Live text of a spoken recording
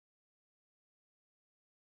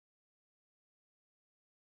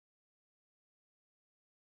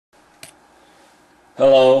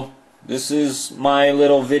Hello, this is my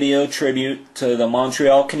little video tribute to the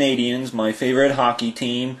Montreal Canadiens, my favorite hockey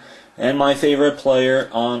team, and my favorite player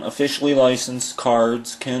on officially licensed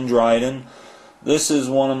cards, Ken Dryden. This is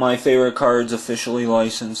one of my favorite cards officially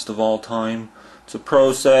licensed of all time. It's a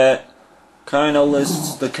pro set, kind of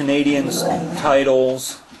lists the Canadiens'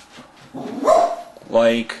 titles,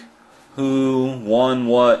 like who, won,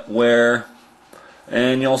 what, where.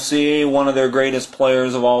 And you'll see one of their greatest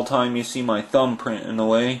players of all time. You see my thumbprint in the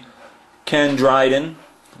way. Ken Dryden.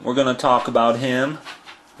 We're going to talk about him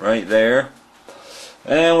right there.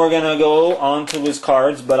 And we're going to go on to his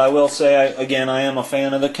cards. But I will say, again, I am a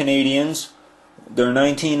fan of the Canadiens. Their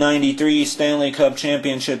 1993 Stanley Cup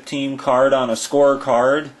Championship team card on a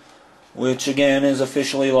scorecard, which again is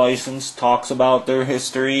officially licensed, talks about their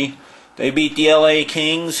history. They beat the LA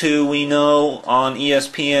Kings, who we know on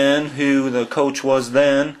ESPN, who the coach was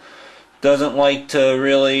then. Doesn't like to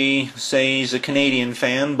really say he's a Canadian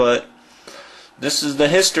fan, but this is the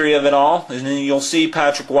history of it all. And you'll see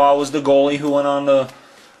Patrick Roy was the goalie who went on to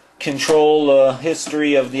control the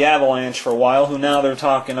history of the Avalanche for a while, who now they're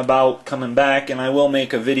talking about coming back, and I will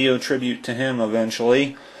make a video tribute to him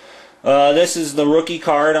eventually. This is the rookie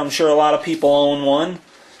card. I'm sure a lot of people own one.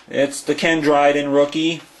 It's the Ken Dryden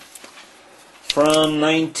rookie from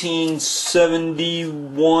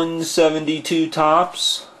 1971-72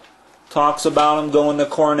 tops. Talks about him going to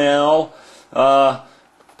Cornell.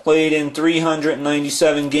 Played in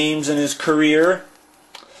 397 games in his career.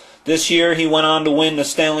 This year he went on to win the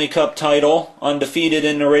Stanley Cup title, undefeated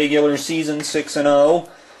in the regular season, 6-0.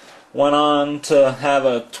 Went on to have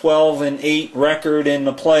a 12-8 record in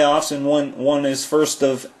the playoffs and won his first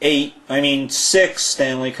of 6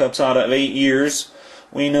 Stanley Cups out of 8 years.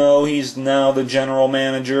 We know he's now the general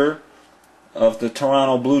manager of the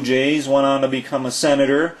Toronto Blue Jays. Went on to become a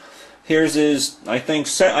senator. Here's his, I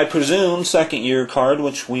presume, second-year card,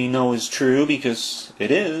 which we know is true because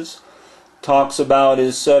it is. Talks about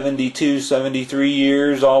his 72, 73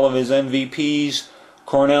 years, all of his MVPs,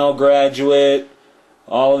 Cornell graduate,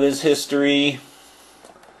 all of his history.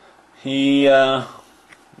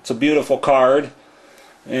 It's a beautiful card,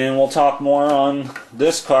 and we'll talk more on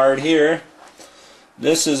this card here.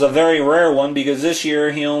 This is a very rare one because this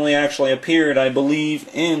year he only actually appeared, I believe,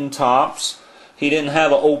 in Topps. He didn't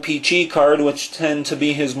have an OPG card, which tend to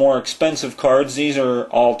be his more expensive cards. These are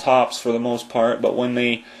all Topps for the most part, but when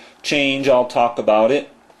they change, I'll talk about it.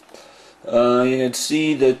 You can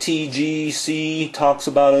see the TGC talks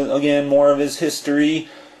about it again, more of his history,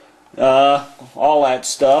 all that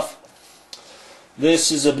stuff.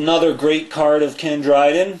 This is another great card of Ken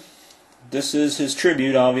Dryden. This is his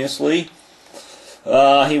tribute, obviously.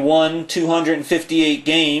 He won 258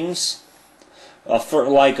 games for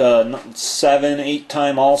like a 7-8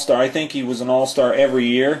 time All-Star. I think he was an All-Star every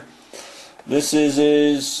year. This is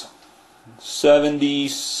his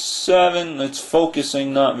 77. It's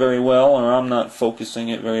focusing not very well, or I'm not focusing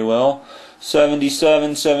it very well.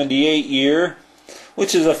 77-78 year,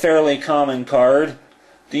 which is a fairly common card.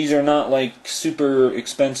 These are not like super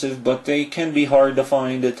expensive, but they can be hard to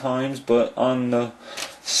find at times. But on the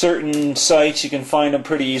certain sites you can find them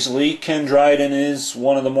pretty easily. Ken Dryden is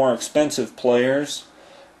one of the more expensive players,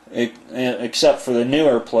 except for the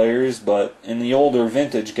newer players, but in the older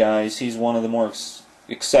vintage guys, he's one of the more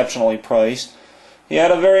exceptionally priced. He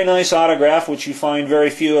had a very nice autograph, which you find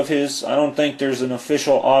very few of his. I don't think there's an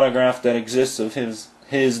official autograph that exists of his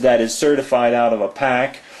that is certified out of a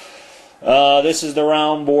pack. This is the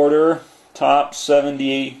round border, top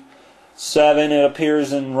 77. It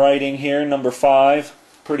appears in writing here, number 5.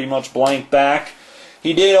 Pretty much blank back.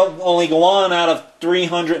 He did only go on, out of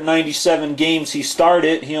 397 games he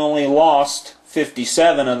started, he only lost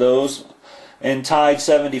 57 of those and tied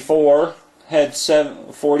 74. Had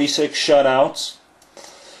 46 shutouts.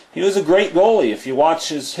 He was a great goalie. If you watch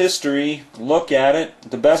his history, look at it,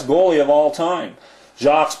 the best goalie of all time.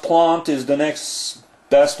 Jacques Plante is the next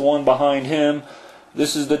best one behind him.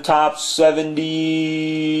 This is the top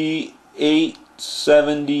 78,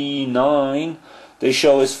 79. They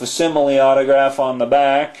show his facsimile autograph on the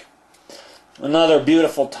back. Another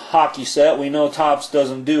beautiful hockey set. We know Topps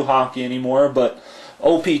doesn't do hockey anymore, but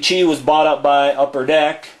OPG was bought up by Upper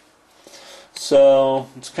Deck. So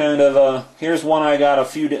it's kind of a, here's one I got a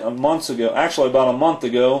few months ago, actually about a month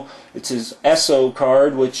ago. It's his ESO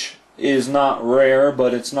card, which is not rare,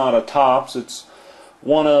 but it's not a Topps. It's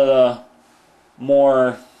one of the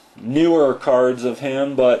more newer cards of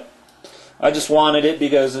him, but I just wanted it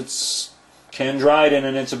because it's Ken Dryden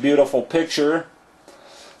and it's a beautiful picture.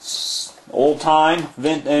 It's old time.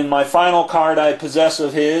 And my final card I possess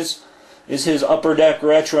of his is his Upper Deck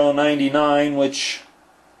Retro 99, which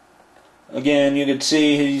Again, you could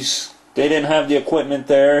see they didn't have the equipment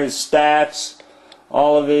there. His stats,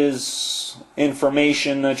 all of his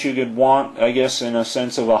information that you could want, I guess, in a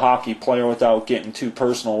sense of a hockey player without getting too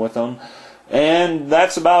personal with him. And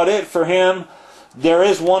that's about it for him. There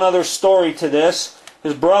is one other story to this.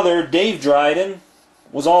 His brother, Dave Dryden,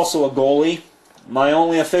 was also a goalie. My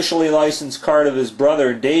only officially licensed card of his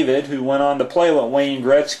brother, David, who went on to play with Wayne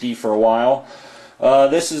Gretzky for a while.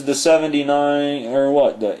 This is the 79, or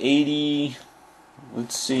what, the 80,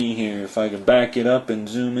 let's see here if I can back it up and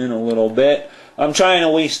zoom in a little bit. I'm trying to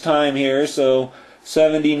waste time here, so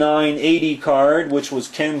 79-80 card, which was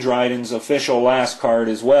Ken Dryden's official last card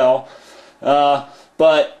as well.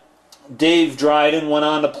 But Dave Dryden went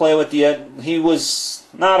on to play with he was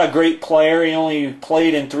not a great player. He only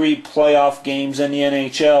played in 3 playoff games in the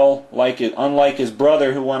NHL, unlike his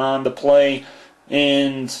brother, who went on to play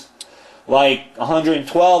in like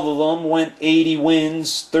 112 of them, went 80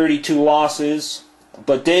 wins, 32 losses.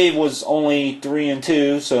 But Dave was only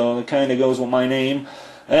 3-2, so it kind of goes with my name.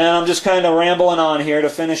 And I'm just kind of rambling on here to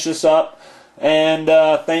finish this up. And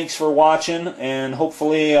thanks for watching, and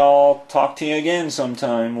hopefully I'll talk to you again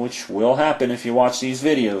sometime, which will happen if you watch these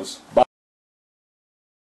videos. Bye.